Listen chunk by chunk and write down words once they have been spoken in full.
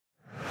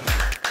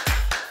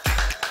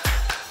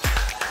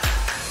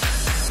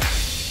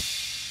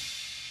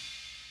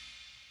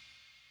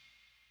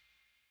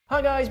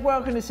Hi guys,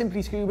 welcome to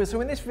Simply Scuba.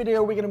 So in this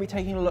video, we're going to be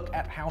taking a look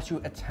at how to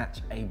attach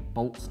a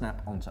bolt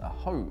snap onto a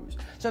hose.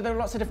 So there are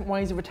lots of different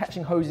ways of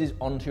attaching hoses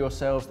onto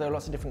yourselves. There are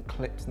lots of different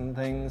clips and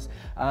things.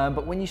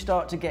 But when you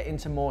start to get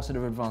into more sort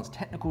of advanced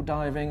technical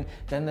diving,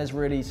 then there's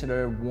really sort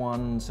of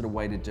one sort of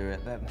way to do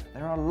it.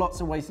 There are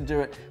lots of ways to do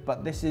it,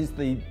 but this is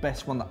the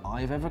best one that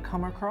I've ever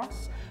come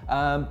across.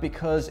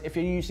 Because if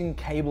you're using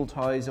cable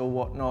ties or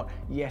whatnot,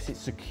 yes,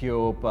 it's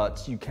secure,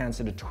 but you can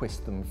sort of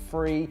twist them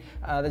free.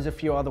 There's a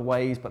few other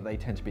ways, but they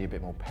tend to be a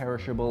bit more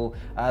perishable.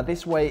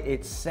 This way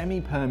it's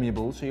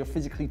semi-permeable, so you're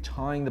physically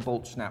tying the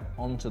bolt snap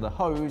onto the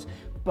hose,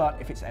 but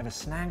if it's ever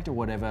snagged or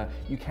whatever,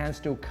 you can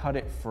still cut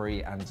it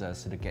free and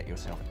sort of get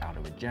yourself out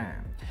of a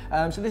jam.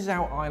 So this is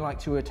how I like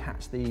to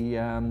attach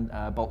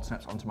the bolt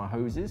snaps onto my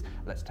hoses.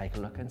 Let's take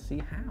a look and see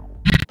how.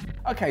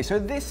 Okay, so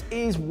this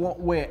is what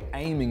we're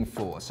aiming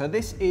for. So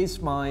this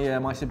is my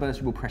my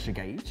submersible pressure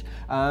gauge.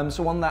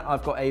 So on that,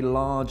 I've got a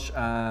large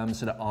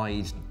sort of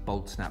eyed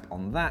bolt snap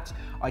on that.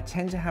 I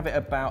tend to have it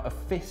about a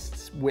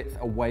fist's width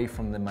away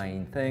from the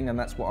main thing, and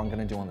that's what I'm going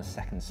to do on the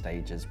second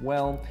stage as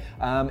well.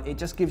 It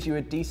just gives you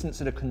a decent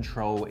sort of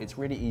control. It's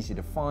really easy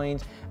to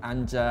find,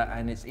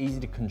 and it's easy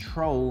to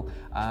control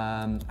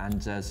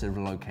and sort of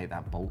locate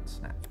that bolt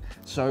snap.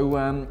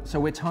 So so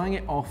we're tying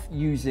it off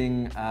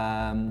using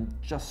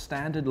just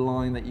standard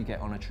line that you get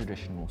on a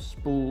traditional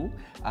spool,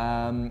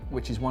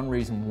 which is one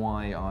reason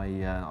why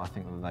I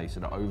think that they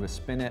sort of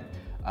overspin it.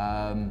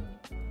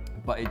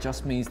 But it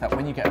just means that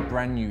when you get a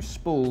brand new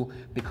spool,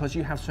 because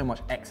you have so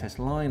much excess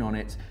line on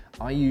it,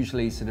 I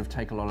usually sort of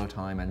take a lot of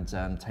time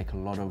and take a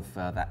lot of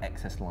that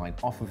excess line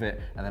off of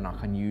it, and then I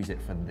can use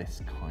it for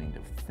this kind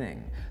of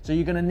thing. So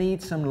you're gonna need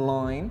some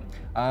line.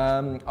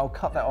 I'll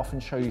cut that off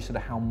and show you sort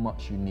of how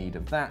much you need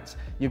of that.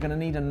 You're gonna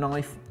need a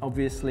knife,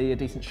 obviously, a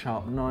decent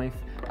sharp knife.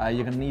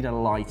 You're gonna need a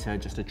lighter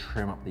just to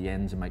trim up the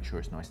ends and make sure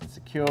it's nice and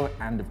secure.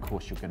 And of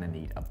course, you're gonna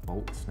need a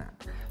bolt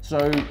snap.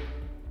 So,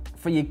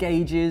 for your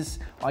gauges,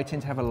 I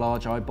tend to have a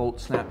large eye bolt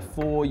snap.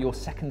 For your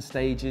second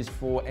stages,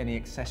 for any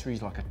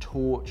accessories like a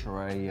torch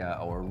or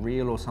a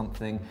reel or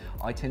something,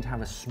 I tend to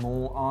have a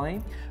small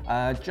eye,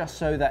 just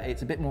so that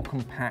it's a bit more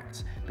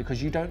compact,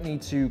 because you don't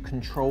need to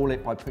control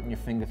it by putting your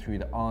finger through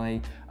the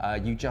eye.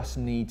 You just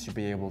need to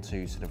be able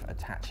to sort of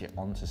attach it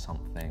onto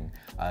something.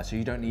 So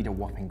you don't need a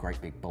whopping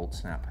great big bolt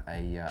snap.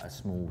 A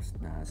small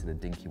sort of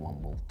dinky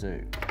one will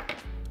do.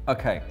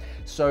 Okay,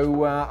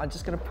 so I'm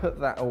just gonna put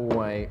that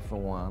away for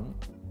one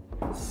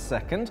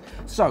second.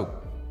 So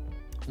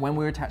when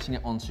we're attaching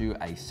it onto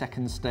a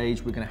second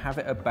stage, we're going to have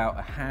it about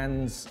a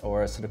hand's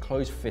or a sort of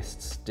closed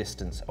fist's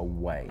distance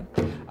away.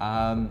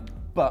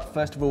 But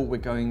first of all, we're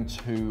going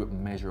to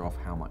measure off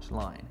how much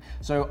line.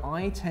 So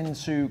I tend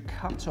to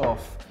cut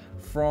off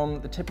from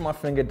the tip of my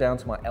finger down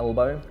to my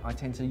elbow. I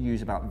tend to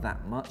use about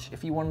that much.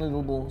 If you want a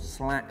little more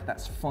slack,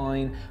 that's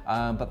fine,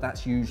 but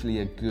that's usually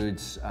a good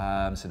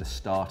sort of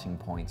starting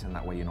point, and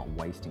that way you're not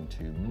wasting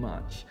too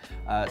much.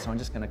 So I'm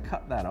just going to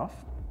cut that off,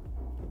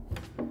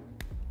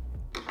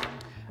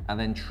 and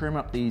then trim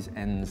up these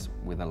ends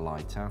with a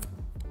lighter,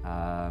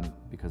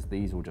 because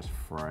these will just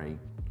fray.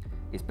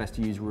 It's best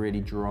to use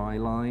really dry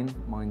line.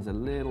 Mine's a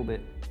little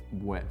bit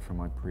wet from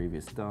my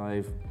previous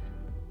dive.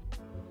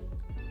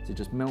 So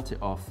just melt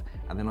it off,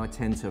 and then I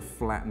tend to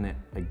flatten it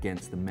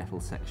against the metal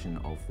section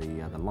of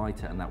the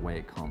lighter, and that way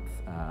it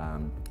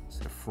can't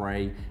sort of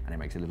fray, and it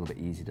makes it a little bit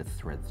easier to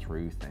thread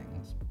through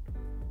things.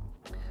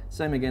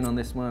 Same again on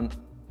this one.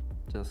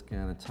 Just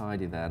gonna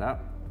tidy that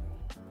up.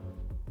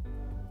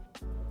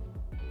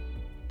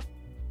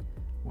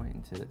 Wait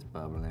until it's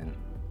bubbling,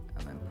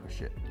 and then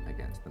push it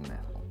against the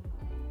metal.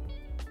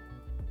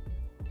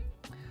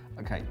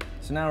 Okay,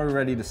 so now we're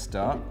ready to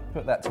start.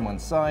 Put that to one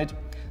side.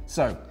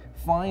 So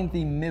find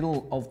the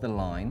middle of the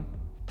line,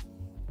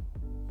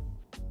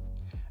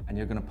 and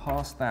you're going to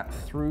pass that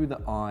through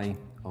the eye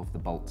of the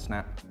bolt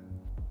snap,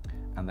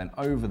 and then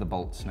over the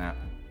bolt snap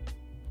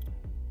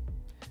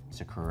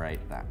to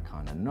create that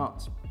kind of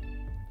knot.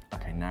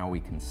 Okay, now we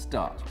can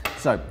start.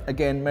 So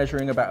again,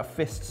 measuring about a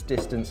fist's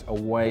distance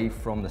away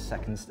from the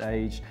second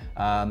stage.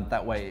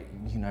 That way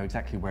you know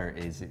exactly where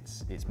it is.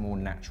 It's more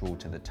natural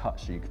to the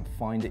touch, so you can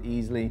find it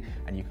easily,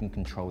 and you can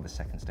control the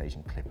second stage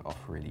and clip it off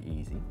really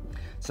easy.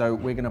 So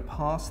we're gonna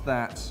pass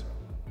that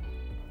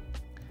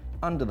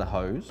under the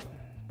hose,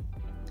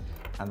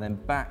 and then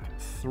back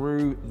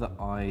through the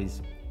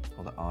eyes,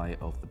 or the eye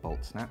of the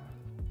bolt snap,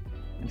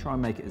 and try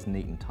and make it as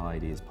neat and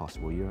tidy as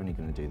possible. You're only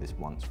gonna do this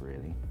once,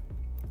 really.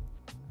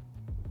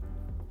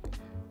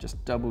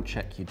 Just double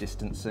check your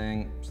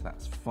distancing, so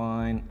that's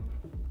fine.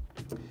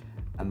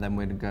 And then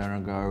we're gonna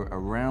go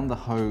around the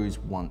hose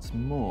once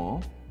more,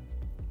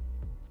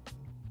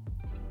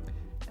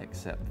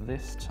 except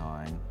this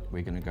time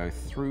we're gonna go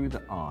through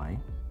the eye.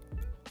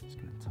 Just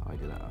gonna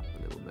tidy that up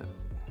a little bit.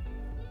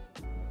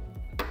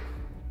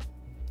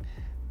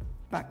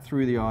 Back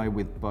through the eye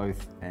with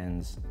both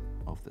ends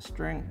of the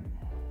string.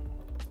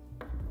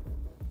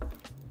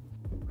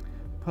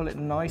 pull it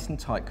nice and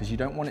tight because you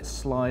don't want it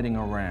sliding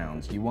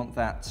around. You want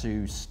that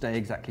to stay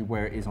exactly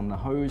where it is on the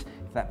hose.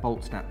 If that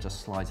bolt snap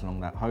just slides along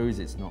that hose,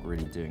 it's not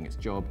really doing its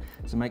job.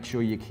 So make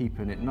sure you're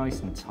keeping it nice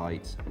and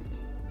tight.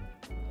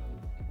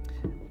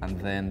 And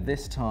then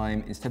this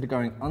time, instead of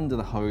going under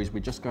the hose,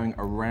 we're just going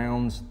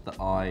around the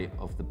eye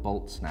of the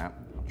bolt snap.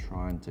 I'll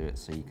try and do it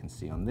so you can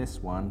see on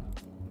this one.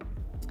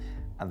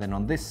 And then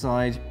on this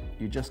side,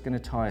 you're just going to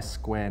tie a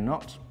square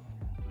knot.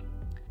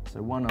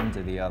 So one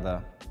under the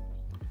other,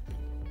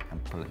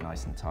 and pull it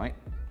nice and tight.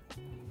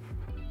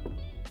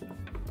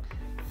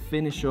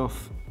 Finish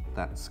off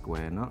that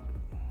square knot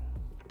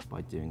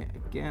by doing it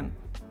again.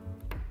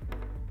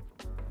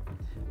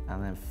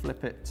 And then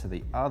flip it to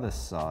the other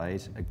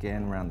side,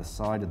 again around the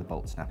side of the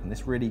bolt snap. And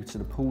this really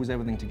sort of pulls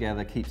everything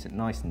together, keeps it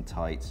nice and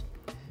tight.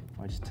 If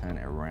I just turn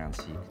it around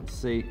so you can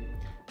see.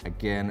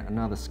 Again,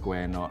 another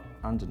square knot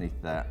underneath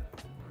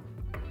that.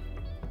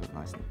 Pull it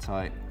nice and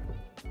tight.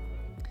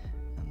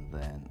 And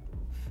then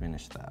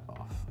finish that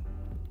off.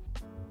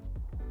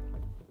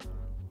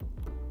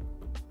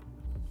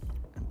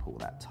 And pull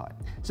that tight.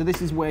 So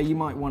this is where you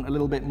might want a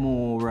little bit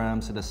more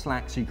sort of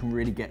slack so you can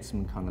really get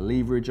some kind of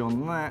leverage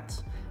on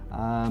that.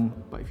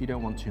 But if you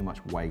don't want too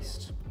much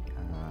waste,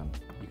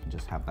 you can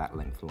just have that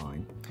length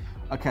line.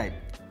 Okay,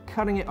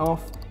 cutting it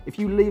off. If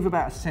you leave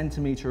about 1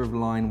 centimeter of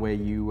line where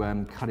you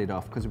cut it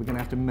off, because we're going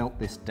to have to melt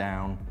this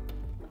down.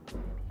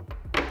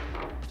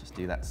 Just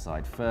do that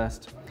side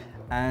first.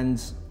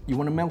 And you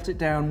want to melt it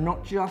down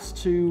not just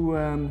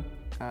to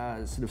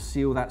sort of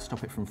seal that,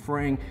 stop it from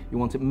fraying. You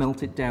want to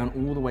melt it down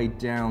all the way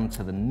down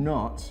to the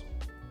knot.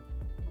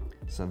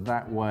 So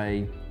that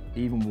way,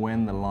 even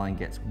when the line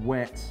gets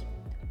wet,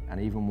 and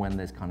even when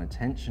there's kind of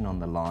tension on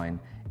the line,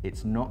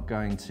 it's not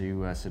going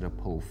to sort of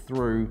pull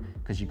through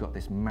because you've got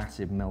this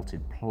massive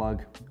melted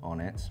plug on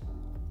it.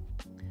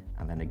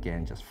 And then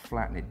again, just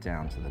flatten it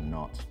down to the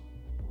knot.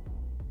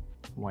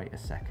 Wait a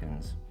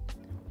second,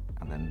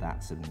 and then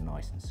that's sort of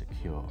nice and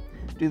secure.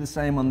 Do the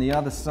same on the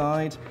other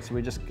side. So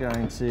we're just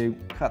going to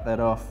cut that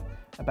off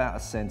about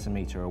 1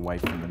 centimeter away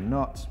from the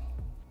knot.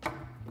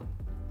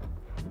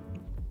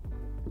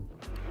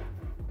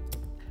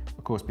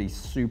 Of course, be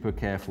super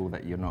careful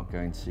that you're not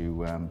going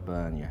to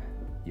burn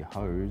your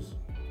hose.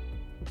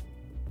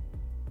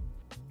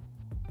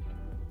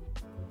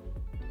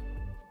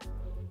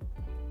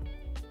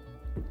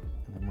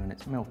 And then when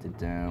it's melted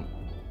down,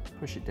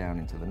 push it down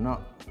into the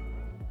knot.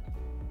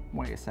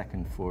 Wait a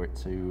second for it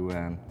to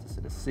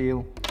sort of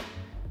seal.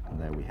 And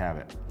there we have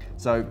it.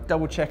 So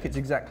double check it's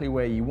exactly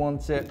where you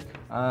want it,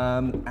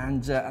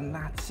 and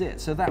that's it.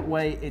 So that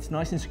way it's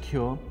nice and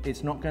secure.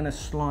 It's not going to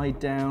slide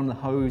down the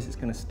hose. It's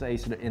going to stay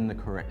sort of in the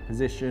correct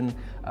position.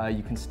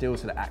 You can still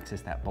sort of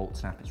access that bolt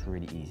snap. It's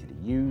really easy to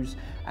use.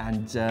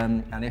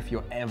 And if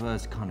you're ever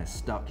kind of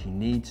stuck, you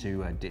need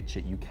to ditch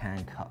it, you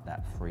can cut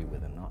that free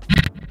with a knife.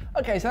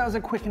 Okay, so that was a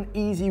quick and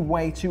easy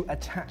way to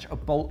attach a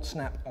bolt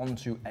snap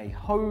onto a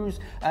hose.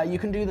 You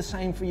can do the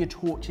same for your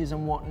torches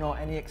and whatnot,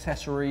 any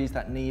accessories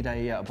that need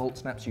a bolt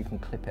snap so you can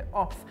clip it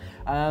off.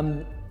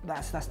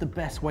 That's the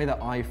best way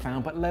that I've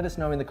found, but let us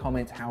know in the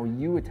comments how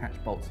you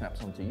attach bolt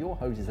snaps onto your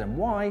hoses and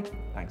why.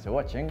 Thanks for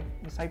watching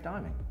and safe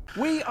diving.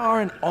 We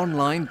are an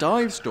online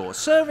dive store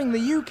serving the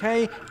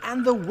UK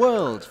and the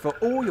world for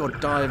all your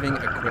diving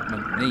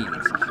equipment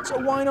needs. So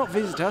why not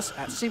visit us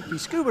at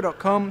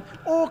simplyscuba.com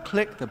or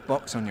click the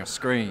box on your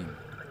screen.